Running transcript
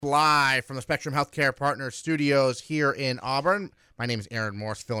Live from the Spectrum Healthcare Partners studios here in Auburn. My name is Aaron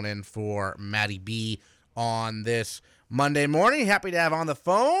Morse, filling in for Maddie B on this Monday morning. Happy to have on the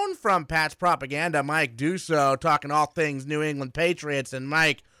phone from Pat's Propaganda, Mike Dussault, talking all things New England Patriots. And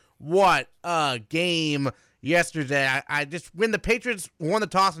Mike, what a game yesterday. I just, when the Patriots won the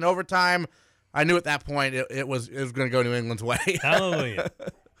toss in overtime, I knew at that point it was going to go New England's way. Hallelujah.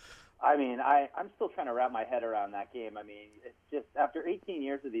 I mean, I'm still trying to wrap my head around that game. I mean, it's just after 18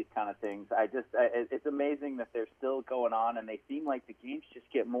 years of these kind of things, it's amazing that they're still going on, and they seem like the games just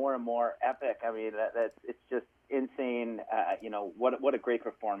get more and more epic. I mean, it's just insane. What a great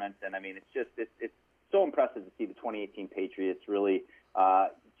performance, and I mean, it's so impressive to see the 2018 Patriots really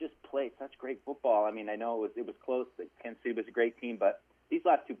just play such great football. I mean, I know it was close. Kansas City was a great team, but these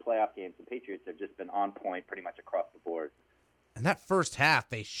last two playoff games, the Patriots have just been on point pretty much across the board. And that first half,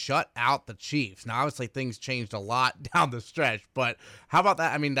 they shut out the Chiefs. Now, obviously, things changed a lot down the stretch, but how about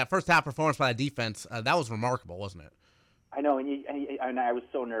that? I mean, that first half performance by the defense, that was remarkable, wasn't it? I know, and I was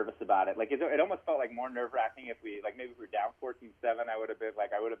so nervous about it. Like, it almost felt like more nerve-wracking if we were down 14-7. I would have been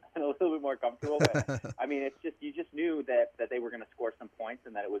a little bit more comfortable. But I mean, you just knew that they were going to score some points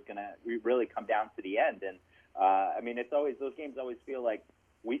and that it was going to really come down to the end. And I mean, those games always feel like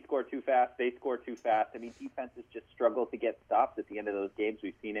we score too fast, they score too fast. I mean, defenses just struggle to get stops at the end of those games.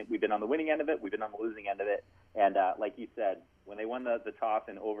 We've seen it. We've been on the winning end of it. We've been on the losing end of it. And like you said, when they won the toss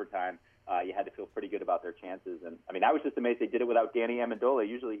in overtime, you had to feel pretty good about their chances. And I mean, I was just amazed they did it without Danny Amendola.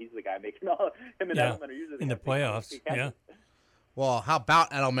 Usually he's the guy making all him and Edelman are usually in the playoffs. Yeah. Well, how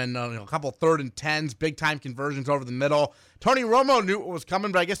about Edelman? A couple 3rd and 10s, big-time conversions over the middle. Tony Romo knew what was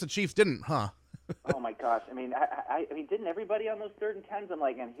coming, but I guess the Chiefs didn't, huh? Oh my gosh! I mean, I mean, didn't everybody on those 3rd and 10s? I'm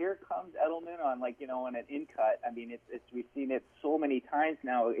like, and here comes Edelman on on an in cut. I mean, we've seen it so many times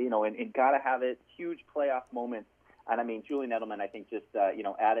now, and gotta have it. Huge playoff moments. And I mean, Julian Edelman, I think just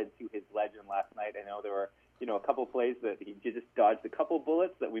added to his legend last night. I know there were a couple plays that he just dodged a couple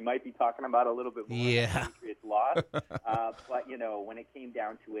bullets that we might be talking about a little bit more. Yeah. The Patriots lost, but when it came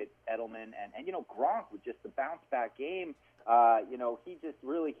down to it, Edelman and Gronk with just the bounce back game. He just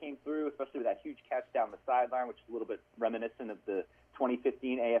really came through, especially with that huge catch down the sideline, which is a little bit reminiscent of the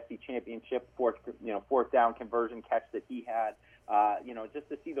 2015 AFC Championship fourth down conversion catch that he had. Just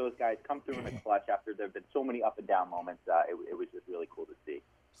to see those guys come through in the clutch after there have been so many up and down moments, it was just really cool to see.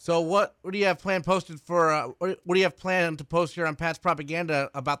 So what do you have planned posted for? What do you have planned to post here on Pat's Propaganda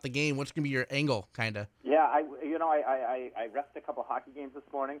about the game? What's going to be your angle, kind of? Yeah, I refed a couple hockey games this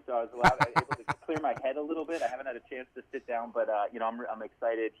morning, so I was able to clear my head a little bit. I haven't had a chance to sit down, but I'm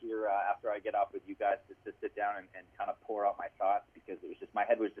excited here after I get off with you guys to sit down and kind of pour out my thoughts, because it was just my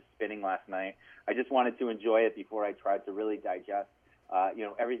head was just spinning last night. I just wanted to enjoy it before I tried to really digest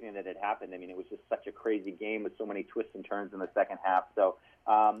everything that had happened. I mean, it was just such a crazy game with so many twists and turns in the second half. So,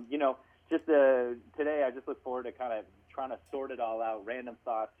 today I just look forward to kind of trying to sort it all out, random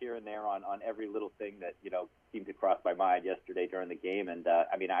thoughts here and there on every little thing that, seemed to cross my mind yesterday during the game. And,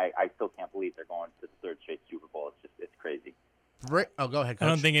 I still can't believe they're going to the 3rd straight Super Bowl. It's crazy. Oh, go ahead, Coach. I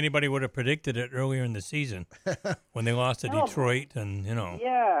don't think anybody would have predicted it earlier in the season when they lost to Detroit and,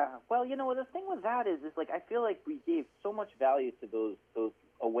 Yeah. Well, the thing with that is I feel like we gave so much value to those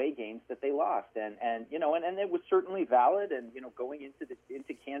away games that they lost, and it was certainly valid. And going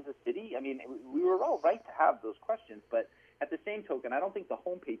into Kansas City, I mean, we were all right to have those questions, but at the same token, I don't think the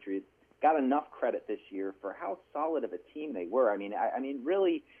home Patriots got enough credit this year for how solid of a team they were. I mean,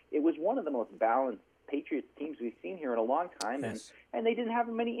 really, it was one of the most balanced Patriots teams we've seen here in a long time, yes. and they didn't have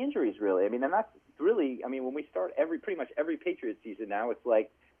many injuries, really. I mean, and that's really, when we start pretty much every Patriots season now, it's like,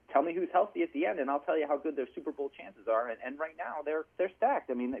 tell me who's healthy at the end, and I'll tell you how good their Super Bowl chances are. And right now, they're stacked.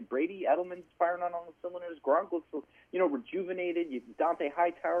 I mean, Brady, Edelman's firing on all the cylinders. Gronk looks, rejuvenated. Dante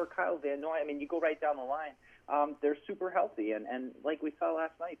Hightower, Kyle Van Noy. I mean, you go right down the line. They're super healthy, and like we saw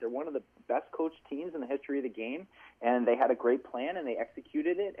last night, they're one of the best coached teams in the history of the game, and they had a great plan, and they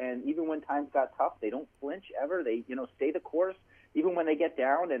executed it. And even when times got tough, they don't flinch ever. They, stay the course, even when they get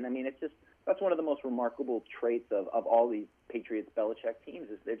down. And I mean, that's one of the most remarkable traits of all these Patriots Belichick teams,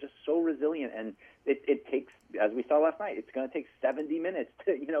 is they're just so resilient. And it takes, as we saw last night, it's going to take 70 minutes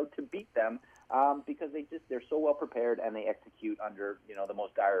to beat them, because they're so well prepared, and they execute under the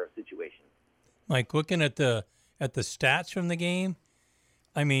most dire of situations. Mike, looking at the stats from the game,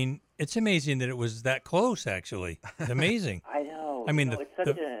 I mean, it's amazing that it was that close, actually. It's amazing. I know. I mean,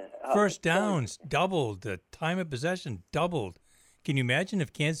 the first downs doubled, the time of possession doubled. Can you imagine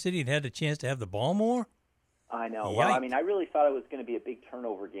if Kansas City had a chance to have the ball more? I know. Yikes. Well, I mean, I really thought it was going to be a big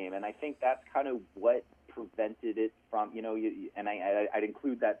turnover game, and I think that's kind of what prevented it from, and I'd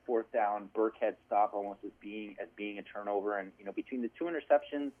include that fourth down Burkhead stop almost as being a turnover. And, between the two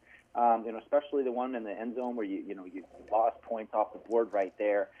interceptions, especially the one in the end zone where you lost points off the board right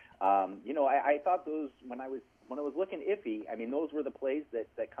there. I thought those, when I was looking iffy, I mean, those were the plays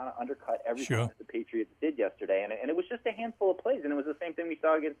that kind of undercut everything that the Patriots did yesterday. And it was just a handful of plays. And it was the same thing we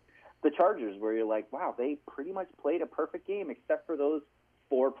saw against the Chargers, where you're like, wow, they pretty much played a perfect game except for those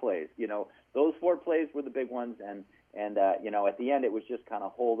 4 plays. Those 4 plays were the big ones. And at the end, it was just kind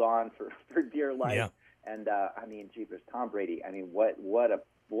of hold on for dear life. Yeah. And, jeepers, Tom Brady, what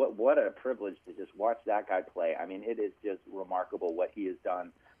a privilege to just watch that guy play. I mean, it is just remarkable what he has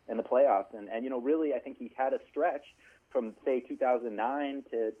done in the playoffs. And really, I think he had a stretch from, say, 2009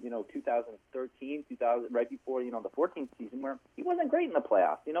 to, 2013, right before, the 14th season, where he wasn't great in the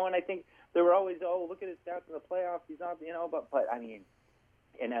playoffs, and I think there were always, look at his stats in the playoffs. He's not, but I mean,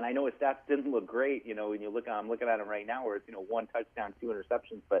 and I know his stats didn't look great, when you look, I'm looking at him right now where it's, 1 touchdown, 2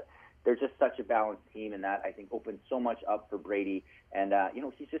 interceptions, but they're just such a balanced team, and that, I think, opened so much up for Brady. And,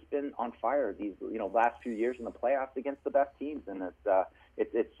 he's just been on fire these, last few years in the playoffs against the best teams, and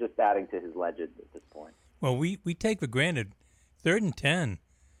it's just adding to his legend at this point. Well, we take for granted 3rd and 10,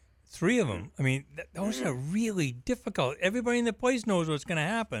 3 of them. I mean, those are really difficult. Everybody in the place knows what's going to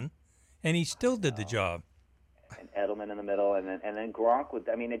happen, and he still did the job. And Edelman in the middle, and then Gronk with,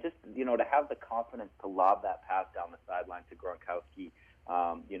 it just, to have the confidence to lob that pass down the sideline to Gronkowski,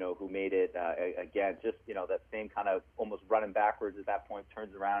 who made it, again, just, that same kind of almost running backwards at that point,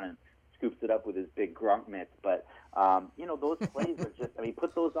 turns around and scoops it up with his big Gronk mitts. But, those plays are just,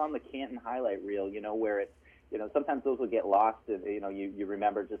 put those on the Canton highlight reel, where it's, sometimes those will get lost. You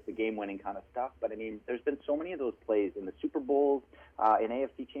remember just the game-winning kind of stuff. But, there's been so many of those plays in the Super Bowls, in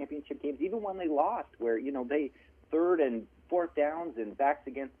AFC Championship games, even when they lost, where, they 3rd and 4th downs and backs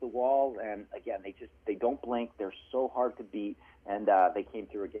against the wall. And, again, they don't blink. They're so hard to beat. And they came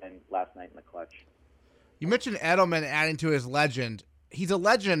through again last night in the clutch. You mentioned Edelman adding to his legend. He's a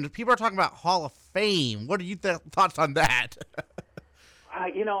legend. People are talking about Hall of Fame. What are you thoughts on that? I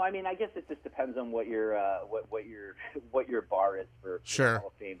guess it just depends on what your bar is for Hall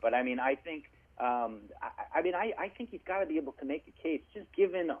of Fame. But I think I think he's got to be able to make a case, just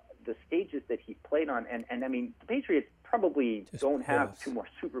given the stages that he's played on. And the Patriots probably don't have 2 more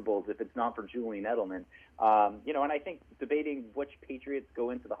Super Bowls if it's not for Julian Edelman. And I think debating which Patriots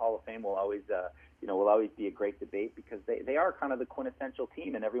go into the Hall of Fame will always be a great debate, because they are kind of the quintessential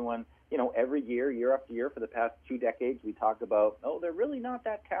team. And everyone, every year after year for the past 2 decades, we talk about, they're really not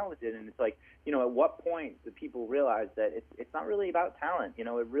that talented. And it's like, at what point do people realize that it's not really about talent? It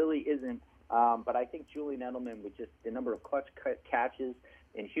really isn't. But I think Julian Edelman, with just the number of clutch catches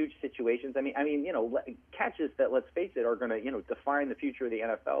in huge situations, catches that, let's face it, are going to, define the future of the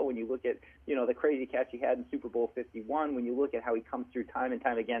NFL. When you look at, the crazy catch he had in Super Bowl 51, when you look at how he comes through time and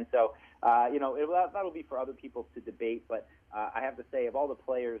time again. So, that'll be for other people to debate. But I have to say, of all the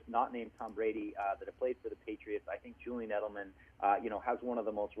players not named Tom Brady that have played for the Patriots, I think Julian Edelman, has one of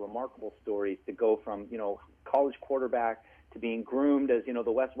the most remarkable stories to go from, college quarterback to being groomed as,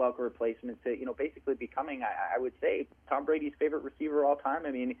 the Wes Welker replacement to, basically becoming, I would say, Tom Brady's favorite receiver of all time.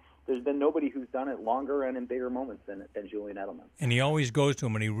 There's been nobody who's done it longer and in bigger moments than Julian Edelman. And he always goes to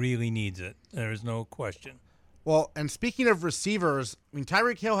him when he really needs it. There is no question. Well, and speaking of receivers,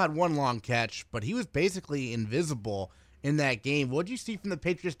 Tyreek Hill had 1 long catch, but he was basically invisible in that game. What did you see from the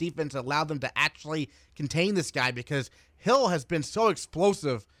Patriots defense that allowed them to actually contain this guy? Because Hill has been so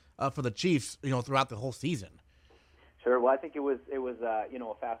explosive for the Chiefs, throughout the whole season. Sure. Well, I think it was a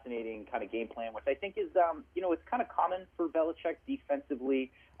fascinating kind of game plan, which I think is it's kind of common for Belichick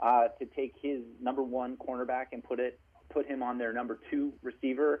defensively to take his number 1 cornerback and put him on their number 2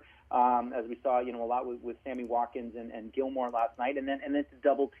 receiver, as we saw a lot with Sammy Watkins and Gilmore last night, and then to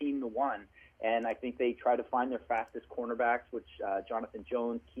double team the 1. And I think they try to find their fastest cornerbacks, which Jonathan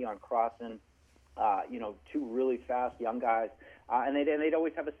Jones, Keon Crossan, 2 really fast young guys, and they'd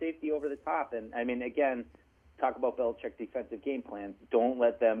always have a safety over the top. And again, talk about Belichick defensive game plans. Don't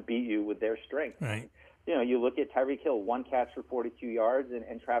let them beat you with their strength. Right. You look at Tyreek Hill, 1 catch for 42 yards,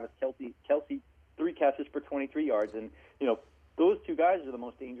 and Travis Kelce, 3 catches for 23 yards. And, those 2 guys are the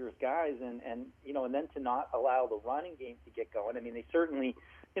most dangerous guys. And then to not allow the running game to get going. They certainly,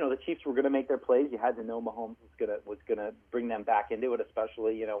 the Chiefs were going to make their plays. You had to know Mahomes was gonna bring them back into it,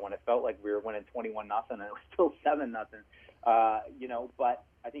 especially, when it felt like we were winning 21-0 and it was still 7-0. But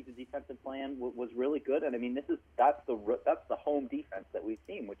I think the defensive plan was really good, and that's the home defense that we've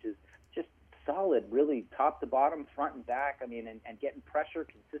seen, which is just solid, really top to bottom, front and back. I mean, and getting pressure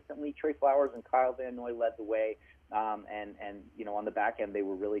consistently. Trey Flowers and Kyle Van Noy led the way. And you know, on the back end, they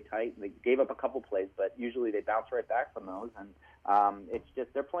were really tight. They gave up a couple plays, but usually they bounce right back from those. And it's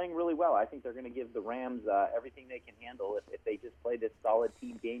just they're playing really well. I think they're going to give the Rams everything they can handle if they just play this solid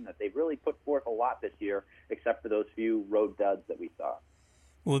team game that they've really put forth a lot this year, except for those few road duds that we saw.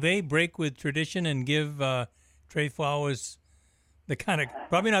 Will they break with tradition and give Trey Flowers the kind of,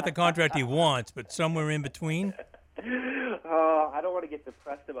 probably not the contract he wants, but somewhere in between? Oh, I don't want to get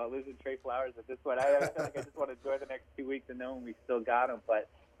depressed about losing Trey Flowers at this point. I feel like I just want to enjoy the next 2 weeks and knowing we still got him. But,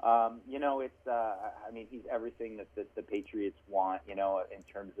 you know, it's, I mean, he's everything that the Patriots want, you know, in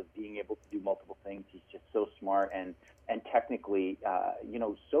terms of being able to do multiple things. He's just so smart and technically, you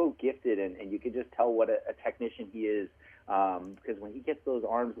know, so gifted. And you can just tell what a technician he is. Because when he gets those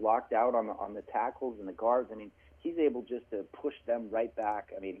arms locked out on the tackles and the guards, I mean, he's able just to push them right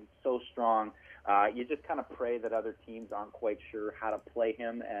back. I mean, he's so strong. You just kind of pray that other teams aren't quite sure how to play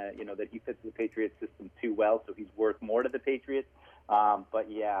him, you know, that he fits the Patriots system too well, so he's worth more to the Patriots. But,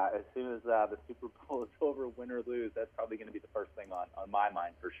 yeah, as soon as the Super Bowl is over, win or lose, that's probably going to be the first thing on my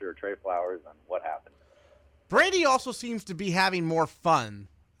mind for sure, Trey Flowers and what happened. Brady also seems to be having more fun.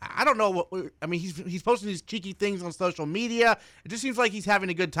 I don't know what I mean. He's posting these cheeky things on social media. It just seems like he's having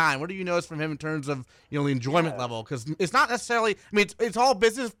a good time. What do you notice from him in terms of the enjoyment level? Because it's not necessarily. I mean, it's all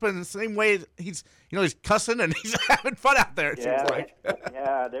business, but in the same way, he's cussing and he's having fun out there. It seems like.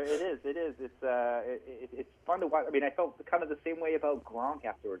 Yeah, it is. It's fun to watch. I mean, I felt kind of the same way about Gronk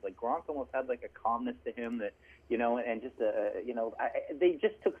afterwards. Like Gronk almost had like a calmness to him that and just they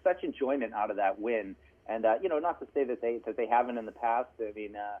just took such enjoyment out of that win. And, not to say that they haven't in the past. I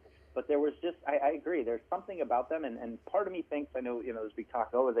mean, but there was just, I agree, there's something about them. And part of me thinks, I know, as we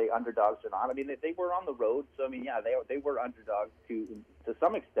talk, are they underdogs or not? I mean, they were on the road. So, I mean, yeah, they were underdogs to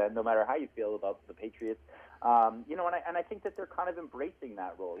some extent, no matter how you feel about the Patriots. And I think that they're kind of embracing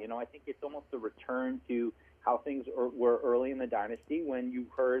that role. I think it's almost a return to how things were early in the dynasty when you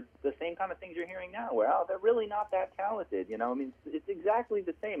heard the same kind of things you're hearing now, where, they're really not that talented. I mean, it's exactly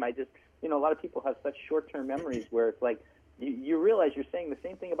the same. A lot of people have such short-term memories where it's like you realize you're saying the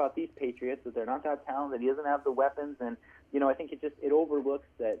same thing about these Patriots, that they're not that talented, he doesn't have the weapons, and, I think it overlooks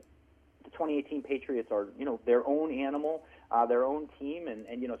that the 2018 Patriots are, their own animal, their own team, and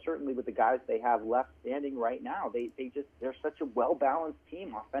certainly with the guys they have left standing right now, they're such a well-balanced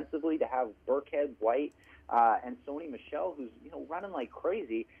team offensively to have Burkhead, White, and Sony Michel, who's, running like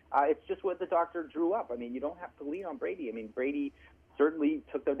crazy. It's just what the doctor drew up. I mean, you don't have to lean on Brady. I mean, Brady certainly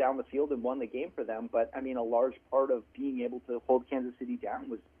took them down the field and won the game for them, but, I mean, a large part of being able to hold Kansas City down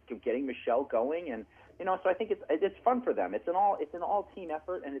was getting Michel going, and, so I think it's fun for them. It's an all-team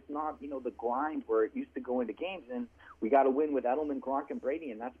effort, and it's not, the grind where it used to go into games, and we got to win with Edelman, Gronk, and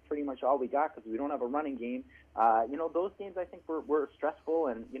Brady, and that's pretty much all we got because we don't have a running game. Those games I think were stressful,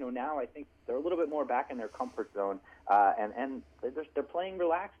 and, now I think they're a little bit more back in their comfort zone, and they're playing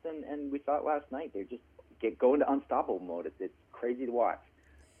relaxed, and we saw it last night. They're just go into unstoppable mode. It's crazy to watch.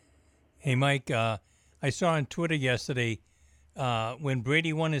 Hey, Mike, I saw on Twitter yesterday when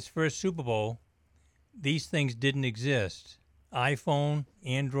Brady won his first Super Bowl, these things didn't exist. iPhone,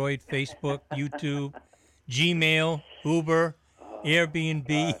 Android, Facebook, YouTube, Gmail, Uber,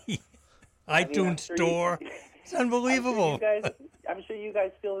 Airbnb, iTunes Store. It's unbelievable. I'm sure you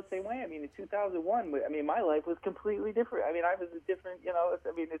guys feel the same way. I mean, in 2001, my life was completely different. I mean, I was a different,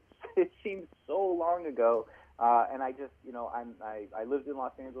 it seems so long ago. And I just, I lived in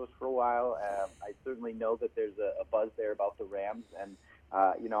Los Angeles for a while. I certainly know that there's a buzz there about the Rams. And,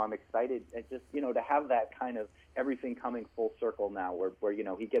 I'm excited just, to have that kind of everything coming full circle now where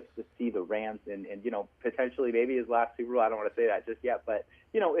he gets to see the Rams and potentially maybe his last Super Bowl. I don't want to say that just yet. But,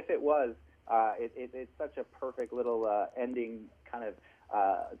 if it was, it's such a perfect little ending kind of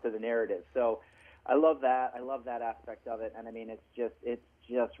to the narrative. So I love that. I love that aspect of it. And, I mean, it's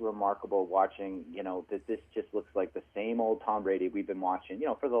just remarkable watching, that this just looks like the same old Tom Brady we've been watching,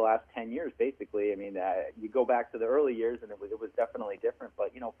 for the last 10 years, basically. I mean, you go back to the early years and it was definitely different.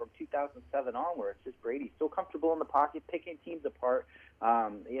 But, from 2007 onward, it's just Brady so comfortable in the pocket, picking teams apart.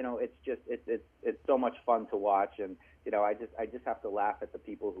 It's so much fun to watch. And, I just have to laugh at the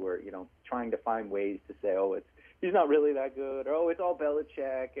people who are, trying to find ways to say, he's not really that good, or it's all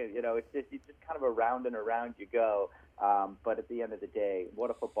Belichick, and it's just kind of around and around you go. But at the end of the day, what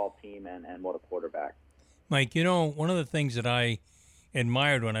a football team and what a quarterback. Mike, one of the things that I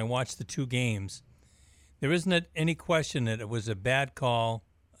admired when I watched the two games, there isn't any question that it was a bad call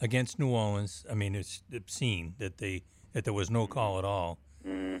against New Orleans. I mean, it's obscene that there was no call at all.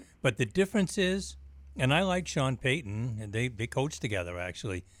 Mm-hmm. But the difference is, and I like Sean Payton, and they coached together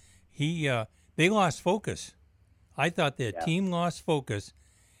actually. they lost focus. I thought their team lost focus.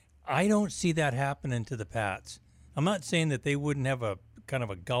 I don't see that happening to the Pats. I'm not saying that they wouldn't have a kind of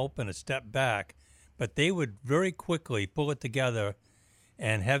a gulp and a step back, but they would very quickly pull it together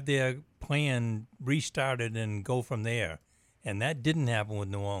and have their plan restarted and go from there. And that didn't happen with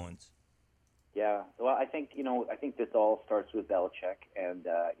New Orleans. Yeah, well, I think this all starts with Belichick, and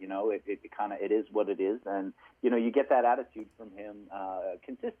it is what it is, and you get that attitude from him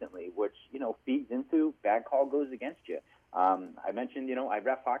consistently, which feeds into bad call goes against you. I mentioned I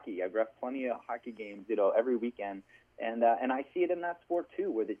ref hockey, I ref plenty of hockey games every weekend, and I see it in that sport too,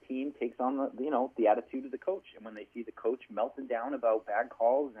 where the team takes on the attitude of the coach, and when they see the coach melting down about bad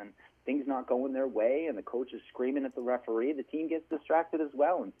calls and things not going their way, and the coach is screaming at the referee, the team gets distracted as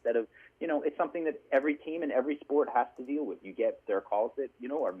well. Instead of, it's something that every team in every sport has to deal with. You get their calls that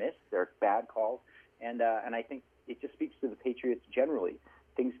are missed, they're bad calls, and I think it just speaks to the Patriots generally.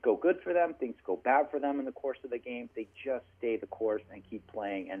 Things go good for them, things go bad for them in the course of the game. They just stay the course and keep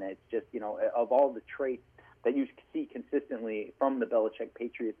playing, and it's just of all the traits that you see consistently from the Belichick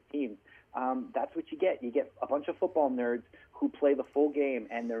Patriots teams. That's what you get. You get a bunch of football nerds who play the full game,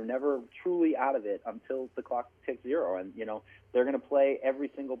 and they're never truly out of it until the clock ticks zero. And, they're going to play every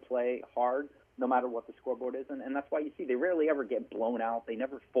single play hard, no matter what the scoreboard is. And that's why you see they rarely ever get blown out. They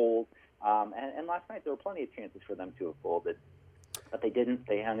never fold. And last night there were plenty of chances for them to have folded. But they didn't.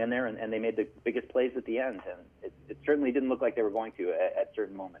 They hung in there, and they made the biggest plays at the end. And it certainly didn't look like they were going to at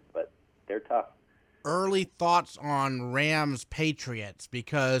certain moments. But they're tough. Early thoughts on Rams Patriots,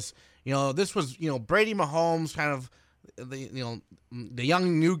 because this was Brady Mahomes, kind of the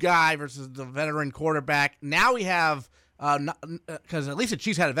young new guy versus the veteran quarterback. Now we have because at least the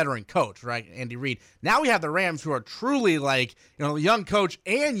Chiefs had a veteran coach, right, Andy Reid. Now we have the Rams, who are truly like young coach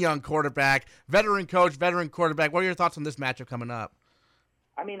and young quarterback, veteran coach, veteran quarterback. What are your thoughts on this matchup coming up?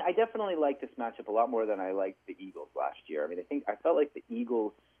 I mean, I definitely like this matchup a lot more than I liked the Eagles last year. I mean, I felt like the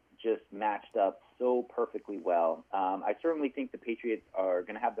Eagles just matched up so perfectly well. I certainly think the Patriots are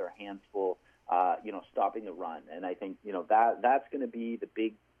going to have their hands full, stopping the run, and I think that's going to be the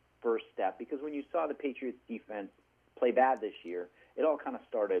big first step, because when you saw the Patriots defense play bad this year, it all kind of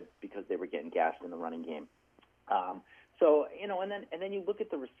started because they were getting gashed in the running game. And then you look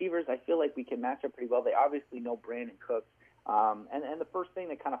at the receivers. I feel like we can match up pretty well. They obviously know Brandon Cooks. And the first thing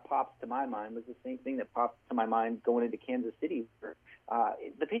that kind of pops to my mind was the same thing that popped to my mind going into Kansas City.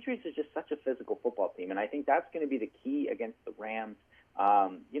 The Patriots is just such a physical football team, and I think that's going to be the key against the Rams.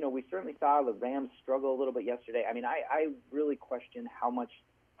 We certainly saw the Rams struggle a little bit yesterday. I mean, I really question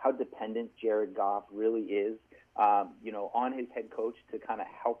how dependent Jared Goff really is, on his head coach to kind of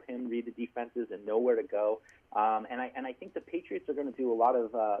help him read the defenses and know where to go. And I think the Patriots are going to do a lot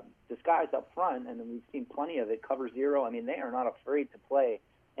of disguise up front, and we've seen plenty of it. Cover zero. I mean, they are not afraid to play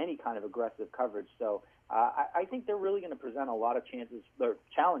any kind of aggressive coverage. So I think they're really going to present a lot of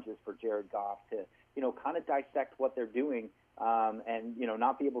challenges for Jared Goff to, kind of dissect what they're doing, and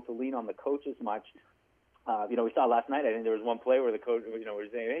not be able to lean on the coach as much. We saw last night, I think there was one play where the coach, was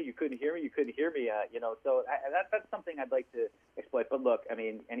saying, hey, you couldn't hear me. So that's something I'd like to exploit. But look, I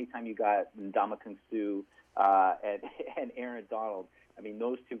mean, anytime you got Ndamukong Suh and Aaron Donald, I mean,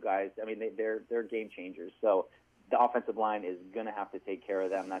 those two guys, I mean, they're game changers. So the offensive line is going to have to take care of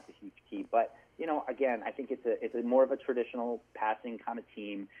them. That's a huge key. But, again, I think it's a more of a traditional passing kind of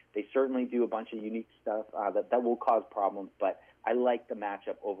team. They certainly do a bunch of unique stuff that will cause problems, but I like the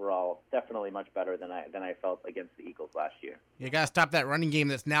matchup overall definitely much better than I felt against the Eagles last year. You got to stop that running game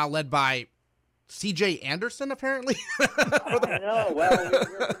that's now led by C.J. Anderson, apparently. I know. Well,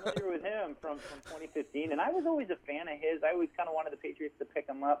 we're familiar with him from 2015, and I was always a fan of his. I always kind of wanted the Patriots to pick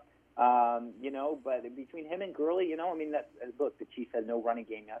him up, but between him and Gurley, I mean, look, the Chiefs had no running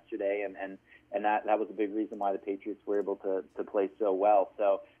game yesterday, and that was a big reason why the Patriots were able to play so well.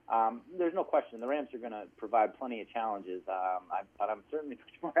 So there's no question the Rams are going to provide plenty of challenges, but I'm certainly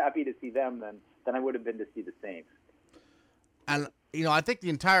much more happy to see them than I would have been to see the Saints. And I think the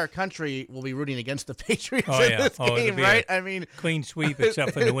entire country will be rooting against the Patriots in this game, right? I mean, clean sweep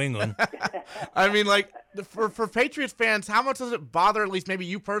except for New England. I mean, like for Patriots fans, how much does it bother, at least maybe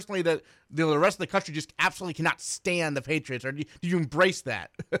you personally, that the rest of the country just absolutely cannot stand the Patriots, or do you embrace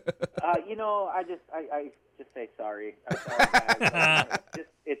that? I just say sorry.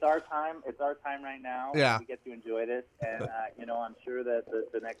 It's our time. It's our time right now. Yeah. We get to enjoy this, and I'm sure that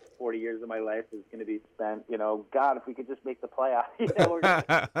the next 40 years of my life is going to be spent. God, if we could just make the playoffs.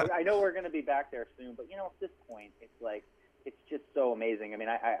 I know we're going to be back there soon, but at this point, it's like it's just so amazing. I mean,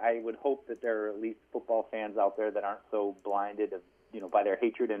 I would hope that there are at least football fans out there that aren't so blinded by their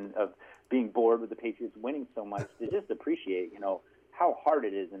hatred and of being bored with the Patriots winning so much to just appreciate how hard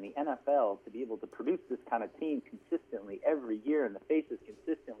it is in the NFL to be able to produce this kind of team consistently every year, and the faces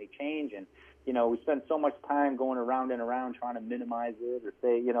consistently change. And, you know, we spend so much time going around and around trying to minimize it or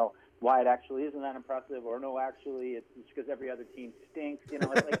say, you know, why it actually isn't that impressive, or no, actually it's because every other team stinks. You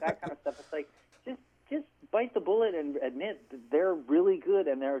know, it's like that kind of stuff. It's like, just bite the bullet and admit that they're really good,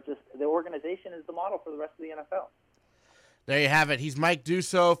 and they're just, the organization is the model for the rest of the NFL. There you have it. He's Mike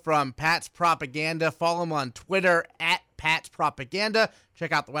Dussault from Pat's Propaganda. Follow him on Twitter at Pat's Propaganda.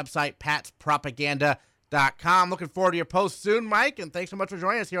 Check out the website, patspropaganda.com. Looking forward to your post soon, Mike, and thanks so much for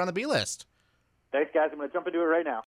joining us here on the B-List. Thanks, guys. I'm going to jump into it right now.